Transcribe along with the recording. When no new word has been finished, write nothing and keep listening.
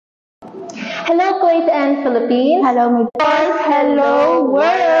Hello Kuwait and Philippines. Hello Midwest. Hello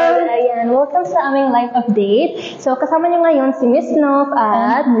world. Ayan, welcome sa aming live update. So kasama niyo ngayon si Miss Nov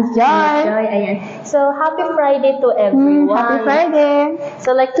at Miss Joy. Ayan. So happy Friday to everyone. Happy Friday.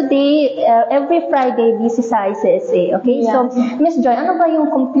 So like today, every Friday busy sa ICSA. Okay? Yes. So Miss Joy, ano ba yung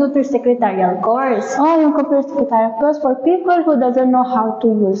computer secretarial course? Yung computer secretarial course for people who doesn't know how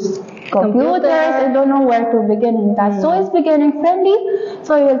to use computers and don't know where to begin in that. So it's beginning friendly.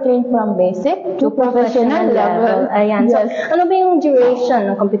 So you'll train from basic to professional level. Ayan. Yes. So ano ba yung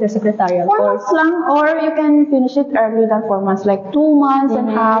duration ng computer secretarial 4 course? months lang, or you can finish it earlier than 4 months, like 2 months and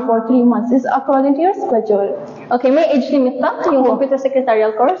a half or 3 months. It's according to your schedule. Okay, may age limit pa yung computer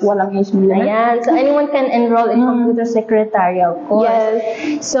secretarial course? Walang age limit. Ayan. So anyone can enroll in computer secretarial course.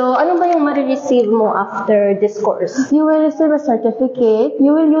 Yes. So ano ba yung ma-receive mo after this course? You will receive a certificate.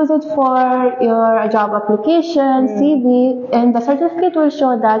 You will use it for your job application, CV, and the certificate will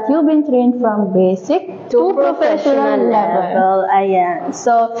show that you've been trained from basic to professional level. Ayan.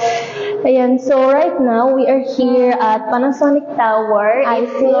 So right now, we are here at Panasonic Tower in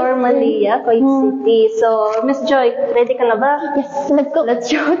Floor Malia, Kuwait City. So, Miss Joy, ready ka na ba? Yes, let's go. Let's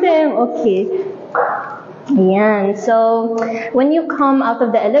show them. Okay. Ayan. So, when you come out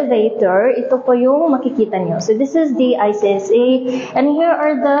of the elevator, ito po yung makikita nyo. So, this is the ICSA, and here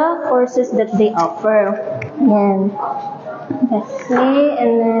are the courses that they offer. Ayan. Okay,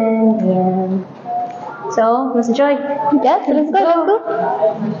 and then, ayan. So, Ms. Joy. Yes, let's go.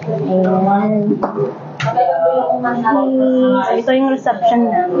 Ayan. So, ito yung reception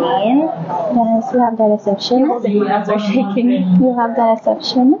namin. Yes, we have the receptionist. The hands are shaking. You have the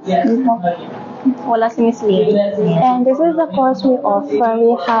receptionist. Wala si Miss Lee. And this is the course we offer.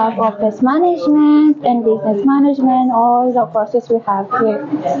 We have office management and business management, all the courses we have here.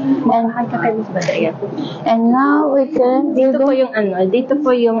 And now we can... Dito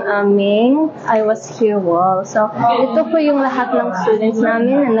po yung aming I was here wall. So, ito po yung lahat ng students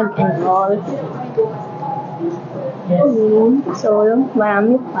namin na nag-enroll. So,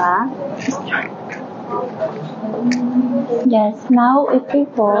 marami pa. Yes, now if we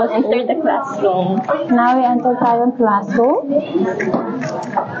go Enter the classroom. Now we enter tayong classroom.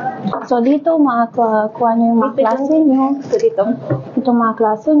 So dito makakuha nyo yung mga klase nyo. So, dito. Ito mga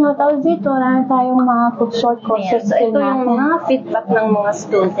klase nyo. Tapos dito, meron tayong mga short courses. So, ito yung mga feedback ng mga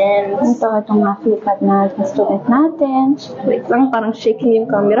students. Itong mga feedback na student natin. Wait lang, parang shaking yung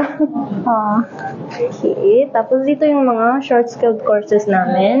camera. Okay. Tapos dito yung mga short skilled courses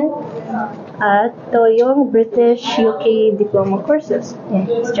namin. At ito yung British UK diploma courses. Yeah,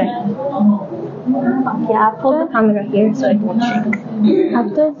 let's check. Yeah, hold the camera here so it won't shake.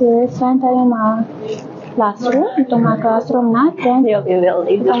 After this, meron tayong mga classroom. Itong mga classroom natin.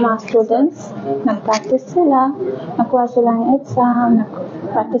 Itong mga students, nag-practice sila. Nakuha sila ng exam.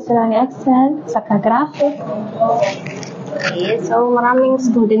 Nag-practice sila ng Excel, saka graphic. Okay, so maraming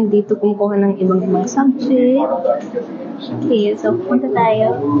student dito kumukuha ng ibang subject. Okay, so punta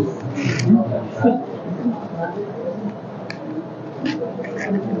tayo.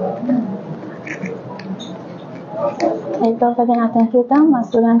 Ito, pwede natin kita, mga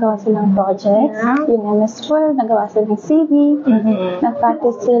student nagawa silang projects. Yung MS Word, nagawa silang CV.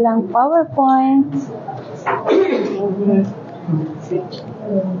 Nag-practice silang PowerPoint.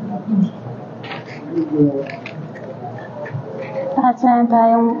 At meron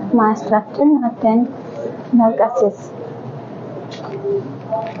tayong mga structure natin nag-assist.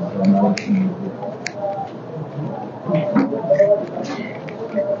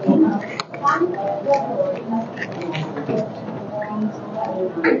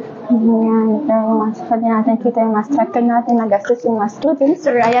 Ayan, pwede natin kita yung mga structure natin nag-assist yung mga students.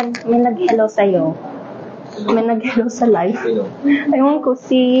 Sir Ryan, may nag-hello sa'yo. May nag-hello sa live. Ayun ko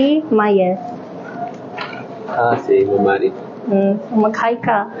si Maya. Si Mamari. Mag-hi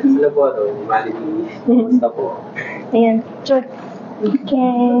ka. Sila po Mamari. Kumusta po? Ayan. Sure.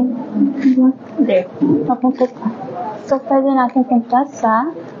 Okay. There. Papunta pa. So, pwede natin punta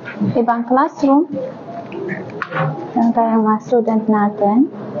sa ibang classroom. Yan tayong mga student natin.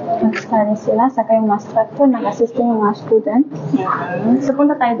 Nag-study sila. Saka yung mga structure, nag-assist yung mga student. So,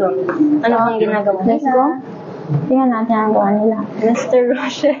 punta tayo doon. Ano ang ginagawa nila? Let's go. Tingnan natin ang gawa nila. Mr.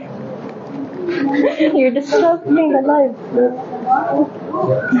 Roche. You're disrupting the live.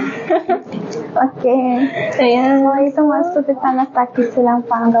 Okay. Ayan. So, itong mga student na nag-practice silang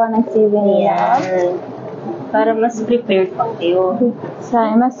panggawa ng CV nila. Para mas prepared pa kayo.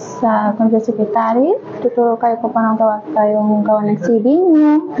 Sa MS Computer Secretary, tuturo kayo kung paano gawa ng CV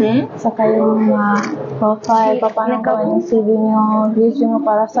niyo. Sa kayong profile, paano gawin yung CV nyo, resume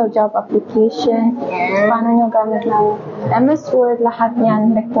para sa job application, paano nyo gamit ng MS Word, lahat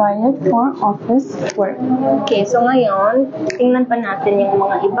yan required for office work. Okay, so ngayon, tingnan pa natin yung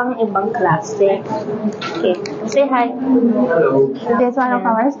mga ibang klase. Okay, say hi. This one of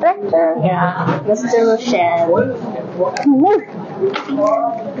our instructor. Yeah, Mr. Rochelle.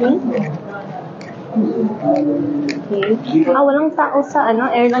 Okay. Walang tao sa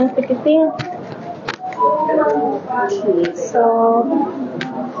airline ticketing. Okay, so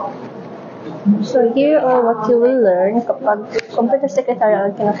here are what you will learn kapag computer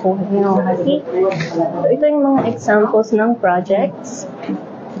secretarial kinakuha nyo. Okay? So ito yung mga examples ng projects.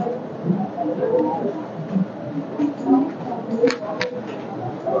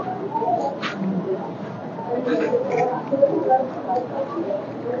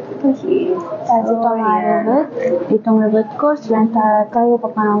 Okay. Tapos itong Revit. Itong Revit course, lang kayo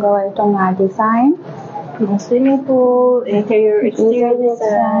paano gawa itong design. Swimming pool, interior, exterior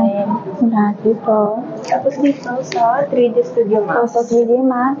design. Lahat dito. Tapos dito sa 3D Studio Max. So, sa 3D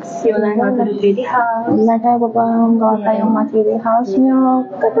Max, You'll learn how to do 3D house. lang kayo paano gawa tayong mga 3D house nyo.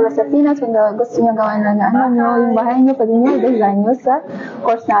 Katulad sa Pinas, kung gusto nyo gawa na nyo, yung bahay nyo, pwede nyo design nyo sa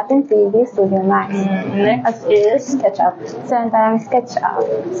course natin, 3D Studio Max. Next is SketchUp. Saan tayong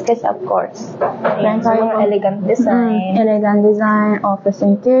SketchUp course. Then tayo elegant design. Elegant design, office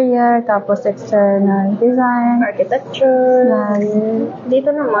interior, tapos external design, Architecture.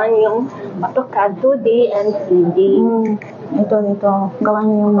 Dito naman yung AutoCAD 2D and 3D. Ito. Gawa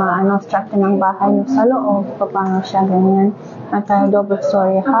niyo yung structure ng bahay niyo sa loob. Paano siya ganyan. At tayo double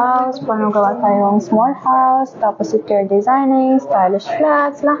story house. Paano gawa tayong small house. Tapos interior designing, stylish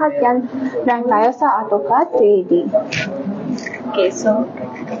flats. Lahat yan. Lang tayo sa AutoCAD 3D. Okay, so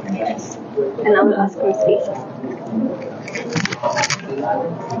yes. And I will ask for station.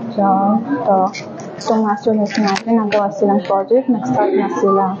 So, ito mga students natin, nagawa silang project, nag-start na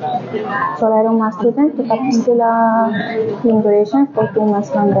sila. So, lalong mga students, tapos sila yung duration for 2 months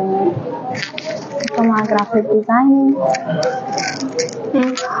lang ganyan. Ito mga graphic designing.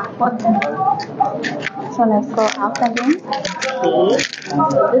 So, let's go out again. Okay.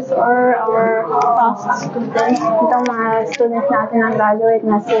 So these are our past students. Ito mga students natin na graduate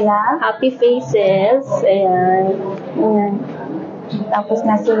na sila. Happy faces. Ayan. Tapos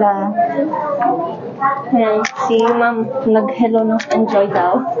na sila. Ayan. Si ma'am nag-hello no enjoy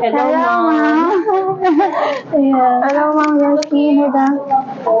daw. Hello ma'am. Ayan. Hello ma'am.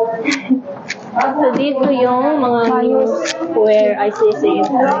 So dito yung mga news where ICSA is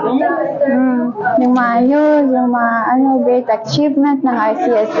having. Yung maayos, yung great achievement ng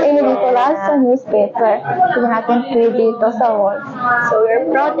ICSA dito lahat sa newspaper. Hindi natin free dito sa wall. So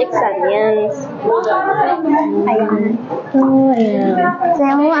we're proud Exanians. Ayan. So, ayan.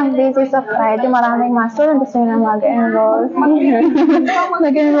 Kaya mo, ang busy sa Friday, maraming mga student gusto nyo mag-enroll.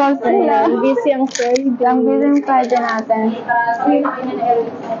 Nag-enroll sila. Busy ang Friday. Ang busy ang Friday natin.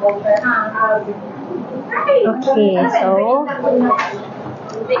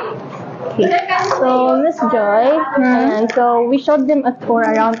 Okay, so Miss Joy, and so we showed them a tour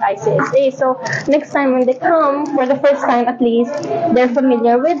around ICSA. So next time when they come, for the first time at least, they're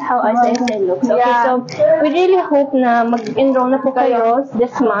familiar with how ICSA looks. Okay, so we really hope na mag-enroll na po kayo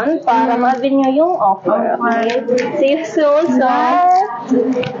this month para ma-avail nyo yung offer. Okay, see you soon. So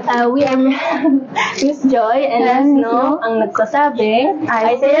we are Miss Joy, and let's know ang nagsasabing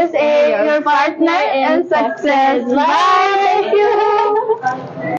ICSA, your partner in success. Bye! Thank you!